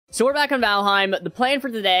So we're back on Valheim. The plan for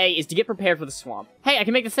today is to get prepared for the swamp. Hey, I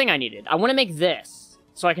can make the thing I needed. I want to make this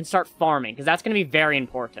so I can start farming, because that's going to be very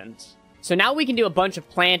important. So now we can do a bunch of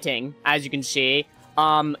planting, as you can see.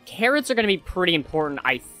 Carrots are going to be pretty important,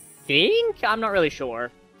 I think? I'm not really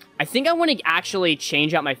sure. I think I want to actually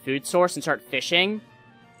change out my food source and start fishing.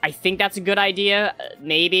 I think that's a good idea,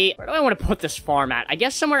 maybe. Where do I want to put this farm at? I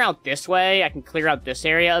guess somewhere out this way. I can clear out this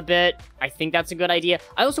area a bit. I think that's a good idea.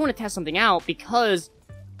 I also want to test something out because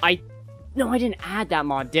No, I didn't add that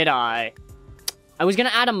mod, did I? I was gonna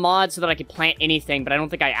add a mod so that I could plant anything, but I don't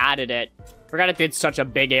think I added it. Forgot it did such a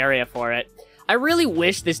big area for it. I really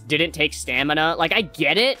wish this didn't take stamina. Like, I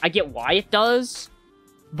get it. I get why it does.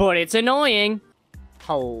 But it's annoying.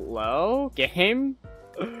 Hello? Game?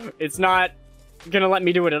 It's not gonna let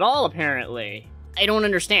me do it at all, apparently. I don't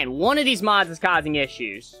understand. One of these mods is causing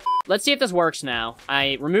issues. Let's see if this works now.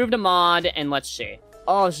 I removed a mod, and let's see.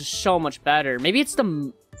 Oh, this is so much better. Maybe it's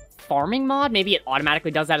the farming mod? Maybe it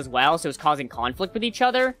automatically does that as well, so it's causing conflict with each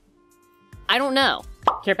other? I don't know.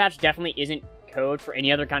 Care patch definitely isn't code for any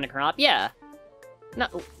other kind of crop. Yeah. No,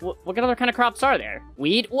 what other kind of crops are there?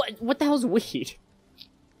 Weed? What the hell's weed?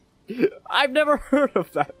 I've never heard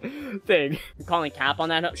of that thing. I'm calling cap on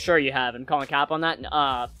that? Sure you have. I'm calling cap on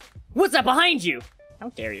that? What's that behind you?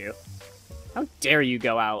 How dare you? How dare you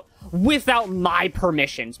go out without my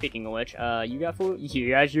permission? Speaking of which, you got food?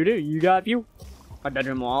 Yes, you do. You got you. My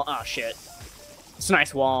bedroom wall. Oh, shit. It's a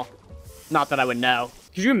nice wall. Not that I would know.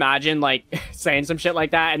 Could you imagine, like, saying some shit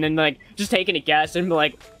like that and then, like, just taking a guess and be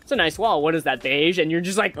like, it's a nice wall. What is that, beige? And you're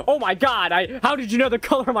just like, oh my god, how did you know the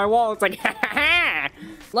color of my wall? It's like, ha ha ha.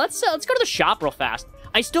 Let's go to the shop real fast.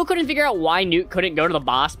 I still couldn't figure out why Newt couldn't go to the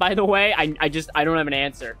boss, by the way. I don't have an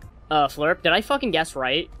answer. Flurp, did I fucking guess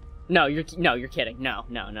right? No, you're kidding. No.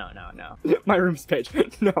 My room's page.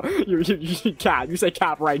 No, you cap. You say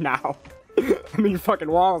cap right now. I'm in your fucking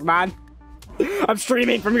walls, man. I'm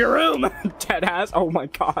streaming from your room. Dead ass. Oh my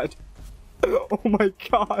god. Oh my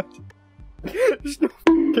god. There's no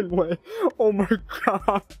fucking way. Oh my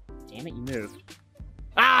god. Damn it, you moved.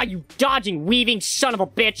 Ah, you dodging, weaving son of a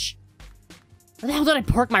bitch. Where the hell did I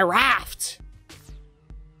park my raft?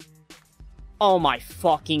 Oh my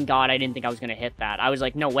fucking god, I didn't think I was gonna hit that. I was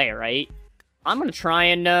like, no way, right? I'm gonna try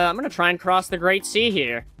and cross the Great Sea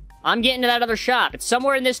here. I'm getting to that other shop. It's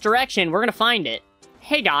somewhere in this direction. We're gonna find it.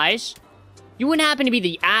 Hey, guys. You wouldn't happen to be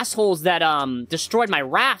the assholes that, destroyed my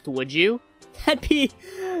raft, would you? That'd be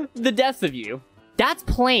the death of you. That's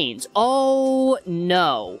plains. Oh,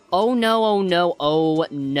 no. Oh, no, oh, no, oh,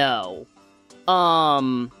 no.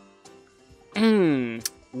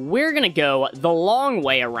 We're gonna go the long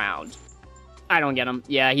way around. I don't get him.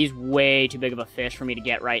 Yeah, he's way too big of a fish for me to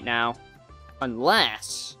get right now.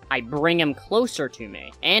 Unless I bring him closer to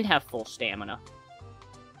me and have full stamina.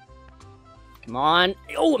 Come on.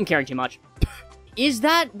 Oh, I'm carrying too much. Is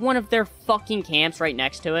that one of their fucking camps right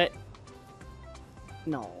next to it?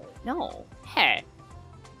 No. Hey,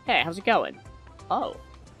 how's it going? Oh.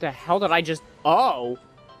 The hell did I just... Oh.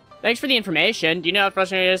 Thanks for the information. Do you know how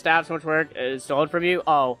frustrating it is to have so much work stolen from you?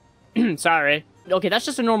 Oh. Sorry. Okay, that's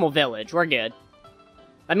just a normal village. We're good.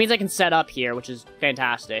 That means I can set up here, which is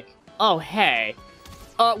fantastic. Oh, hey.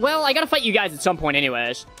 Well, I gotta fight you guys at some point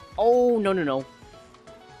anyways. Oh, no. No.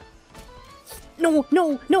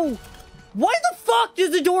 Why the fuck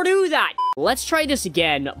does the door do that? Let's try this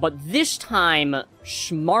again, but this time,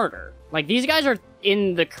 smarter. Like, these guys are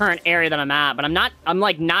in the current area that I'm at, but I'm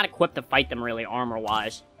like, not equipped to fight them really,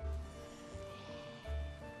 armor-wise.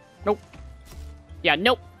 Nope. Yeah,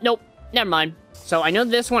 nope. Never mind. So, I know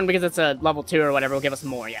this one, because it's a level 2 or whatever, will give us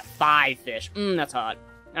more. Yeah, 5 fish. That's hot.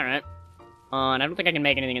 Alright. And I don't think I can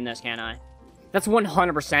make anything in this, can I? That's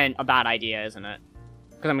 100% a bad idea, isn't it?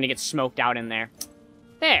 Because I'm gonna get smoked out in there.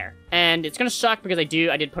 There. And it's gonna suck because I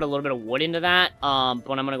did put a little bit of wood into that. But I'm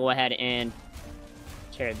gonna go ahead and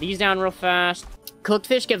tear these down real fast. Cooked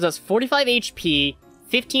fish gives us 45 HP,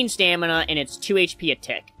 15 stamina, and it's 2 HP a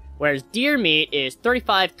tick. Whereas deer meat is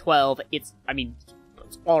 35, 12. It's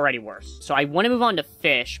already worse. So I want to move on to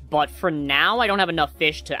fish, but for now, I don't have enough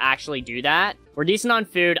fish to actually do that. We're decent on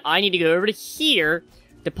food. I need to go over to here,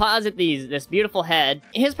 deposit this beautiful head.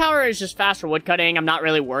 His power is just faster woodcutting. I'm not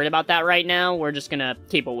really worried about that right now. We're just gonna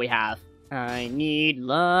keep what we have. I need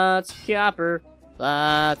lots of copper.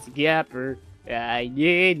 Lots of copper. I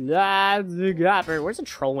need lots of copper. Where's a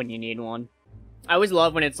troll when you need one? I always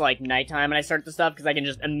love when it's like nighttime and I start the stuff because I can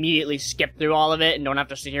just immediately skip through all of it and don't have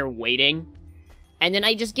to sit here waiting. And then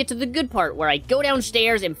I just get to the good part where I go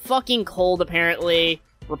downstairs, am fucking cold apparently,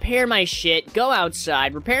 repair my shit, go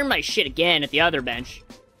outside, repair my shit again at the other bench,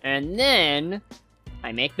 and then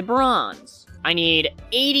I make the bronze. I need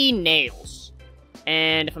 80 nails.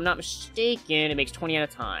 And if I'm not mistaken, it makes 20 at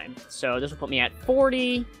a time. So this will put me at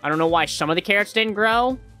 40. I don't know why some of the carrots didn't grow.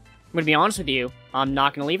 I'm gonna be honest with you. I'm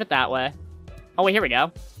not gonna leave it that way. Oh, wait, here we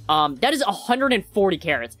go. That is 140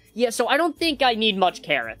 carrots. Yeah, so I don't think I need much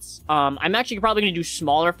carrots. I'm actually probably gonna do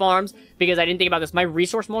smaller farms because I didn't think about this. My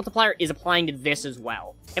resource multiplier is applying to this as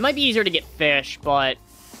well. It might be easier to get fish, but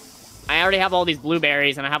I already have all these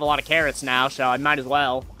blueberries and I have a lot of carrots now, so I might as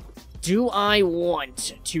well. Do I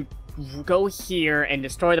want to go here and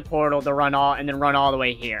destroy the portal to run all, and then run all the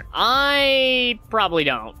way here? I probably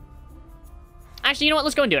don't. Actually, you know what?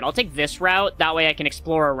 Let's go and do it. I'll take this route. That way I can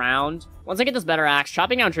explore around. Once I get this better axe,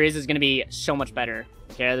 chopping down trees is going to be so much better.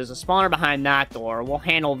 Okay, there's a spawner behind that door. We'll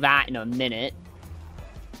handle that in a minute.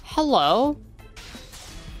 Hello?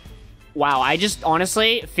 Wow, I just,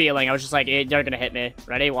 honestly, I was just like, they're going to hit me.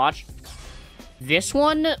 Ready? Watch. This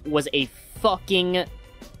one was a fucking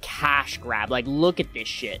cash grab. Like, look at this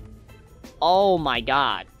shit. Oh my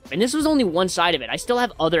god. And this was only one side of it. I still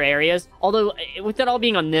have other areas. Although, with it all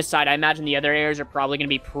being on this side, I imagine the other areas are probably going to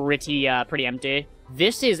be pretty empty.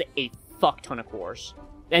 This is a fuck ton of cores.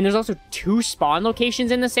 And there's also 2 spawn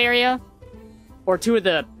locations in this area. Or 2 of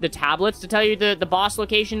the tablets to tell you the boss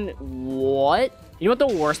location. What? You know what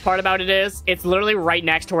the worst part about it is? It's literally right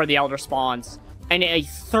next to where the Elder spawns. And a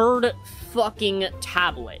 3rd fucking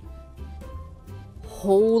tablet.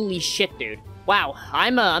 Holy shit, dude. Wow,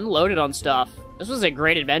 I'm loaded on stuff. This was a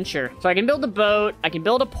great adventure. So I can build a boat, I can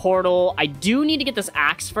build a portal. I do need to get this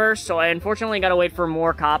axe first, so I unfortunately gotta wait for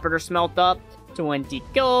more copper to smelt up. 20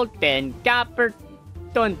 gold, 10 copper,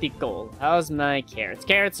 20 gold. How's my carrots?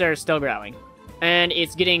 Carrots are still growing. And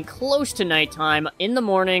it's getting close to nighttime. In the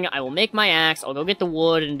morning, I will make my axe, I'll go get the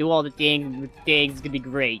wood and do all the things. It's gonna be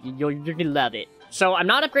great. You're gonna love it. So I'm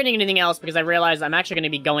not upgrading anything else because I realized I'm actually going to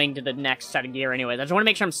be going to the next set of gear anyways. I just want to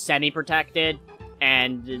make sure I'm semi-protected,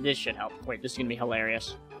 and this should help. Wait, this is going to be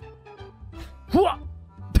hilarious. I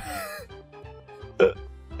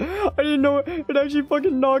didn't know it actually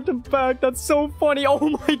fucking knocked him back. That's so funny. Oh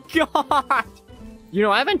my god. You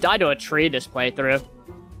know, I haven't died to a tree this playthrough.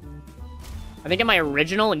 I think in my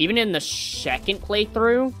original and even in the second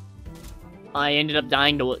playthrough, I ended up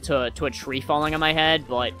dying to a tree falling on my head,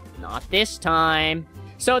 but not this time.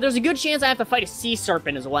 So there's a good chance I have to fight a sea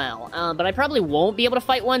serpent as well. But I probably won't be able to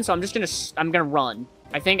fight one, so I'm gonna run.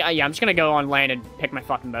 I think, yeah, I'm just gonna go on land and pick my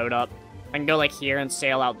fucking boat up. I can go, like, here and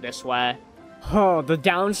sail out this way. Oh, the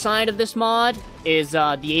downside of this mod is, the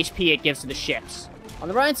HP it gives to the ships. On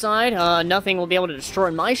the bright side, nothing will be able to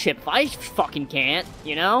destroy my ship if I fucking can't,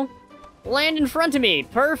 you know? Land in front of me,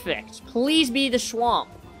 perfect. Please be the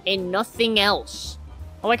swamp, and nothing else.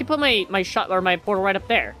 Oh, I can put my portal right up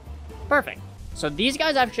there. Perfect. So these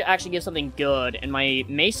guys actually give something good, and my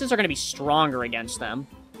maces are going to be stronger against them.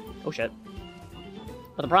 Oh, shit.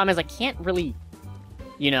 But the problem is I can't really,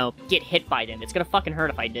 you know, get hit by them. It's going to fucking hurt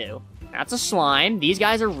if I do. That's a slime. These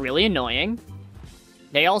guys are really annoying.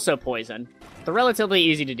 They also poison. They're relatively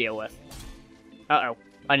easy to deal with. Uh-oh.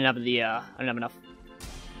 I didn't have enough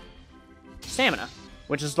stamina.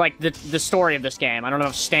 Which is, like, the story of this game. I don't have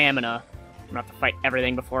enough stamina. I'm gonna have to fight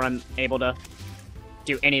everything before I'm able to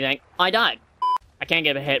do anything. I died. I can't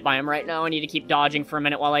get a hit by him right now. I need to keep dodging for a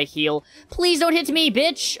minute while I heal. Please don't hit me,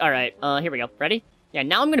 bitch! Alright, here we go. Ready? Yeah,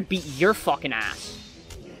 now I'm gonna beat your fucking ass.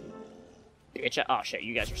 Bitch. Oh, shit,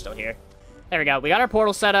 you guys are still here. There we go. We got our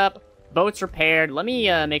portal set up. Boat's repaired. Let me,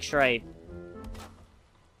 make sure I...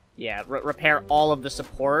 Yeah, repair all of the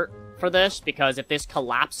support for this, because if this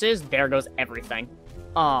collapses, there goes everything.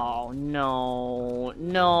 Oh, no.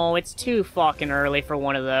 No, it's too fucking early for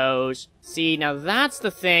one of those. See, now that's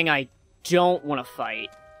the thing I don't want to fight.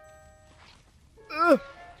 Ugh.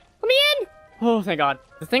 Let me in! Oh, thank God.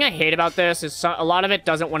 The thing I hate about this is a lot of it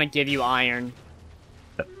doesn't want to give you iron.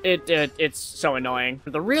 It's so annoying.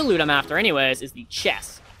 The real loot I'm after anyways is the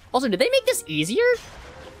chest. Also, did they make this easier?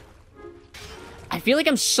 I feel like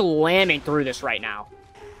I'm slamming through this right now.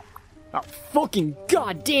 Oh, fucking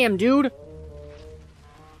goddamn, dude!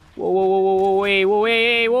 Whoa, whoa, whoa, whoa, whoa,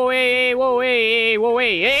 wait, whoa, wait, whoa, wait, whoa,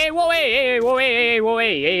 wait, whoa, wait, whoa, wait, whoa,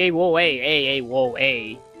 wait, whoa, wait, whoa, wait, whoa,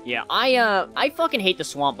 wait. Yeah, I fucking hate the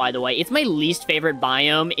swamp, by the way. It's my least favorite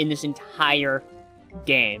biome in this entire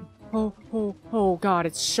game. Oh, God,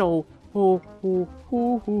 it's so...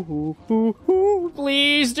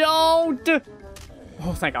 Please don't!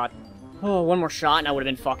 Oh, thank God. Oh, one more shot and I would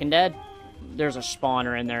have been fucking dead. There's a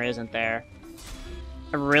spawner in there, isn't there?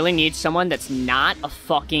 I really need someone that's not a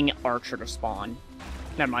fucking archer to spawn.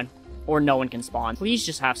 Never mind. Or no one can spawn. Please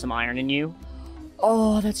just have some iron in you.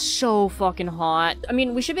 Oh, that's so fucking hot. I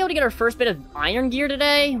mean, we should be able to get our first bit of iron gear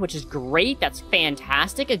today, which is great. That's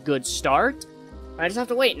fantastic. A good start. I just have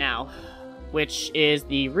to wait now. which is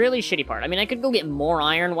the really shitty part. I mean, I could go get more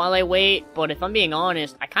iron while I wait, but if I'm being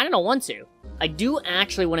honest, I kind of don't want to. I do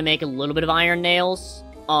actually want to make a little bit of iron nails,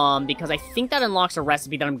 because I think that unlocks a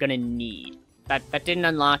recipe that I'm gonna need. That didn't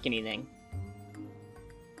unlock anything.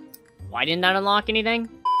 Why didn't that unlock anything?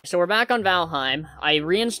 So we're back on Valheim. I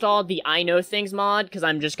reinstalled the I Know Things mod, because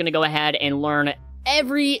I'm just gonna go ahead and learn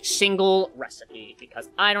every single recipe, because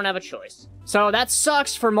I don't have a choice. So that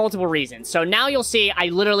sucks for multiple reasons. So now you'll see I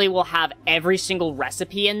literally will have every single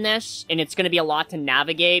recipe in this, and it's gonna be a lot to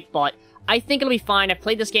navigate, but I think it'll be fine. I've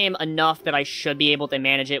played this game enough that I should be able to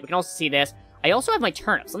manage it. We can also see this. I also have my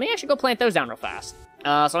turnips. Let me actually go plant those down real fast.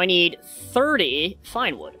 So I need 30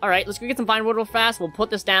 fine wood. Alright, let's go get some fine wood real fast. We'll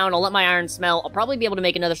put this down. I'll let my iron smelt. I'll probably be able to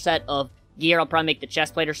make another set of gear. I'll probably make the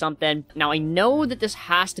chest plate or something. Now, I know that this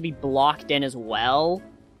has to be blocked in as well.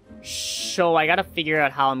 So I gotta figure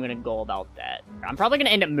out how I'm gonna go about that. I'm probably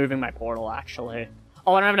gonna end up moving my portal, actually.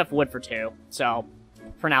 Oh, I don't have enough wood for 2. So,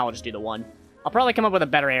 for now, I'll just do the 1. I'll probably come up with a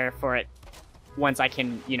better area for it once I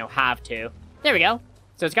can, you know, have to. There we go.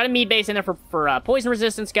 So it's got a mead base in there for poison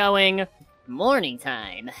resistance going. Morning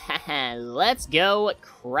time. Haha, let's go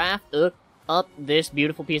craft up this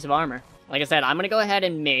beautiful piece of armor. Like I said, I'm gonna go ahead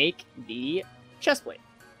and make the chest plate.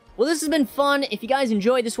 Well, this has been fun. If you guys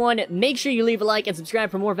enjoyed this one, make sure you leave a like and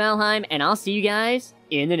subscribe for more Valheim, and I'll see you guys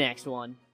in the next one.